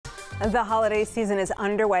The holiday season is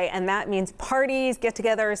underway, and that means parties,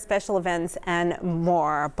 get-togethers, special events, and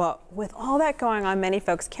more. But with all that going on, many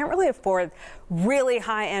folks can't really afford really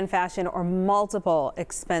high-end fashion or multiple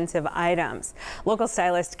expensive items. Local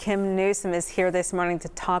stylist Kim Newsom is here this morning to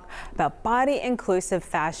talk about body-inclusive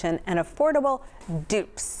fashion and affordable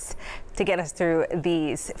dupes to get us through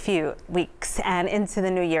these few weeks and into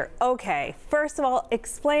the new year. Okay, first of all,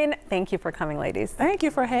 explain. Thank you for coming, ladies. Thank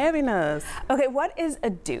you for having us. Okay, what is a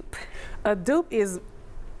dupe? A dupe is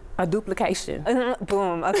a duplication.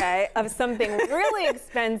 Boom, okay, of something really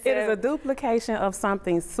expensive. It is a duplication of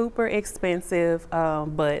something super expensive,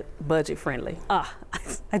 but budget friendly.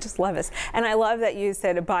 I just love this. And I love that you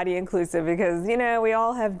said body inclusive because, you know, we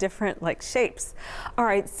all have different like shapes. All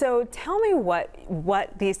right, so tell me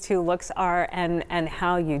what these two looks are and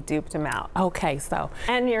how you duped them out. Okay, so.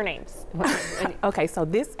 And your names. Okay, so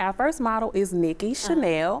our first model is Nikki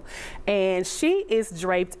Chanel, and she is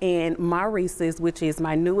draped in Maurice's, which is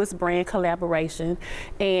my newest brand collaboration.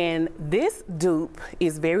 And this dupe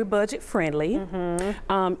is very budget friendly.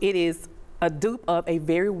 It is a dupe of a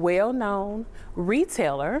very well-known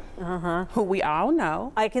retailer who we all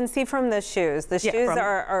know. I can see from the shoes. The shoes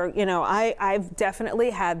are, you know, I've definitely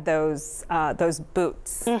had those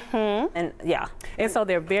boots. And yeah. And so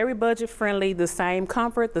they're very budget friendly, the same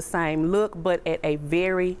comfort, the same look, but at a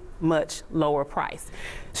very much lower price.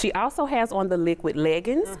 She also has on the liquid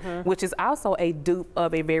leggings, which is also a dupe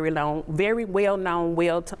of a very well-known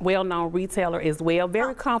retailer as well.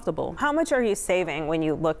 Very comfortable. How much are you saving when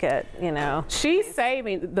you look at, you know? She's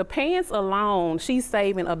saving, the pants alone, she's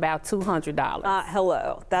saving about $200.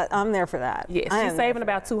 Hello, I'm there for that. Yes, she's saving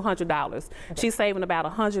about $200. Okay. She's saving about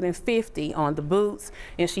 $150 on the boots,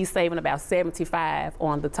 and she's saving about $75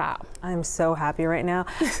 on the top. I'm so happy right now.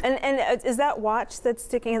 and is that watch that's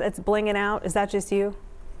sticking, that's blinging out, is that just you?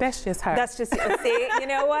 That's just her. That's just, see, you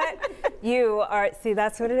know what? You are, see,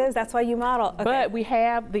 that's what it is. That's why you model. Okay. But we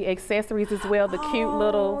have the accessories as well, the cute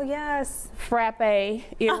little frappe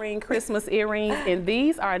earring, Christmas earrings. And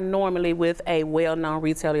these are normally with a well-known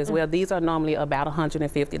retailer as well. These are normally about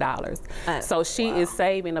 $150. So she is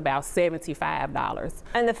saving about $75.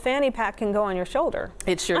 And the fanny pack can go on your shoulder.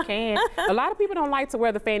 It sure can. A lot of people don't like to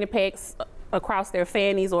wear the fanny packs across their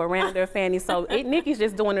fannies or around their fannies, so Nikki's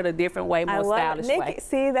just doing it a different way, more stylish way.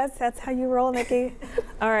 See, that's how you roll, Nikki.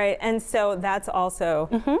 All right, and so that's also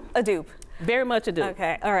a dupe. Very much a dupe.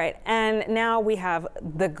 Okay, all right, and now we have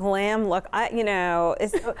the glam look. I'm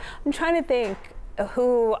trying to think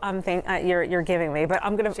who you're giving me, but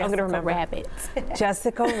I'm gonna remember. Rabbit.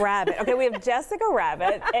 Jessica Rabbit. Okay, we have Jessica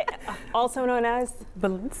Rabbit, also known as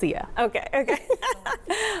Valencia. Okay.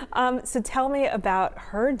 So tell me about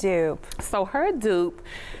her dupe. So her dupe,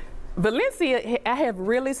 Valencia. I have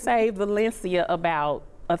really saved Valencia about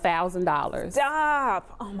 $1,000.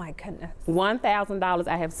 Stop! Oh my goodness. $1,000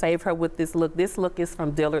 I have saved her with this look. This look is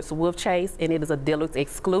from Dillard's Wolf Chase, and it is a Dillard's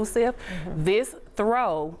exclusive. This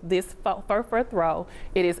throw, this fur throw,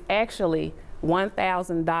 it is actually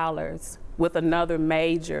 $1,000 with another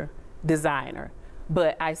major designer,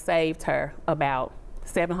 but I saved her about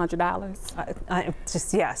 $700.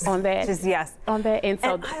 Just yes. On that. Just yes. On that. And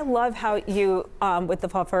so I love how you, with the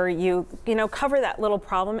puffer, you cover that little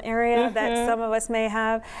problem area that some of us may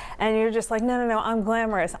have, and you're just like, no, I'm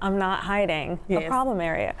glamorous. I'm not hiding the problem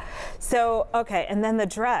area. So, okay, and then the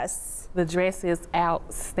dress. The dress is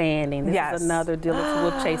outstanding. This is another Dillard's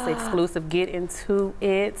Wolf Chase exclusive. Get into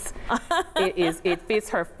it. It fits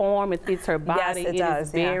her form. It fits her body. Yes, it does.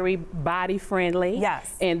 Is very body friendly.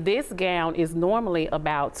 Yes. And this gown is normally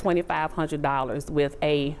about $2,500 with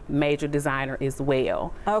a major designer as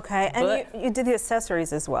well. Okay. And you did the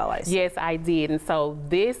accessories as well, I see. Yes, I did. And so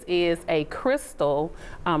this is a crystal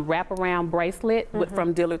wraparound bracelet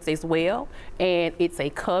from Dillard's as well. And it's a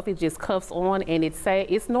cuff. It just cuffs on, and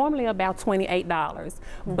it's normally about $28.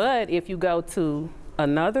 But if you go to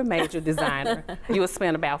another major designer, you'll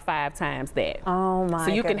spend about 5 times that. Oh my!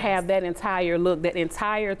 So you can have that entire look, that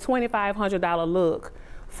entire $2,500 look,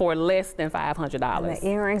 for less than $500. And the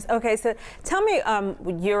earrings. Okay, so tell me,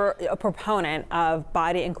 you're a proponent of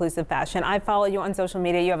body inclusive fashion. I follow you on social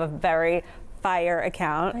media. You have a very fire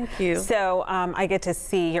account. Thank you. So I get to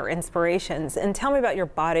see your inspirations. And tell me about your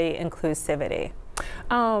body inclusivity.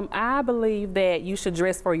 I believe that you should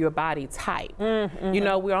dress for your body type. You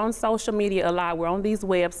know, we're on social media a lot, we're on these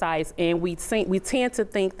websites, and we tend to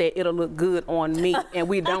think that it'll look good on me, and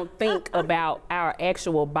we don't think about our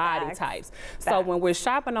actual body types. So when we're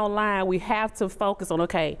shopping online, we have to focus on,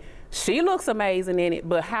 okay, she looks amazing in it,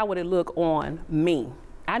 but how would it look on me?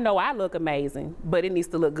 I know I look amazing, but it needs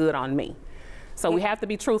to look good on me. So we have to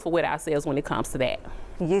be truthful with ourselves when it comes to that.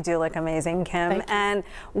 You do look amazing, Kim. Thank you. And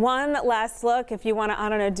one last look, if you want to, I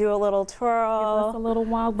don't know, do a little twirl. Give us a little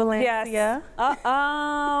walk, Valencia. Yes.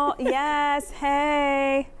 Uh-oh. Yes.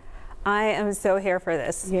 Hey. I am so here for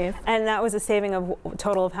this. Yes. And that was a saving of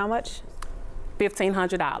total of how much?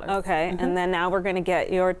 $1,500. Okay. And then now we're going to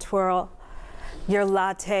get your twirl. Your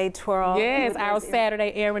latte twirl. Yes, our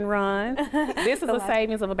Saturday errand run. This is a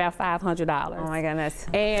savings of about $500. Oh my goodness.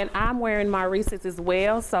 And I'm wearing my Reese's as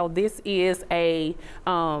well. So this is a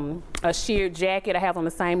sheer jacket I have on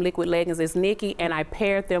the same liquid leggings as Nikki, and I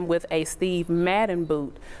paired them with a Steve Madden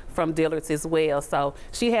boot from Dillard's as well. So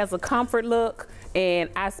she has a comfort look, and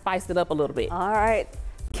I spiced it up a little bit. All right.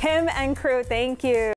 Kim and crew, thank you.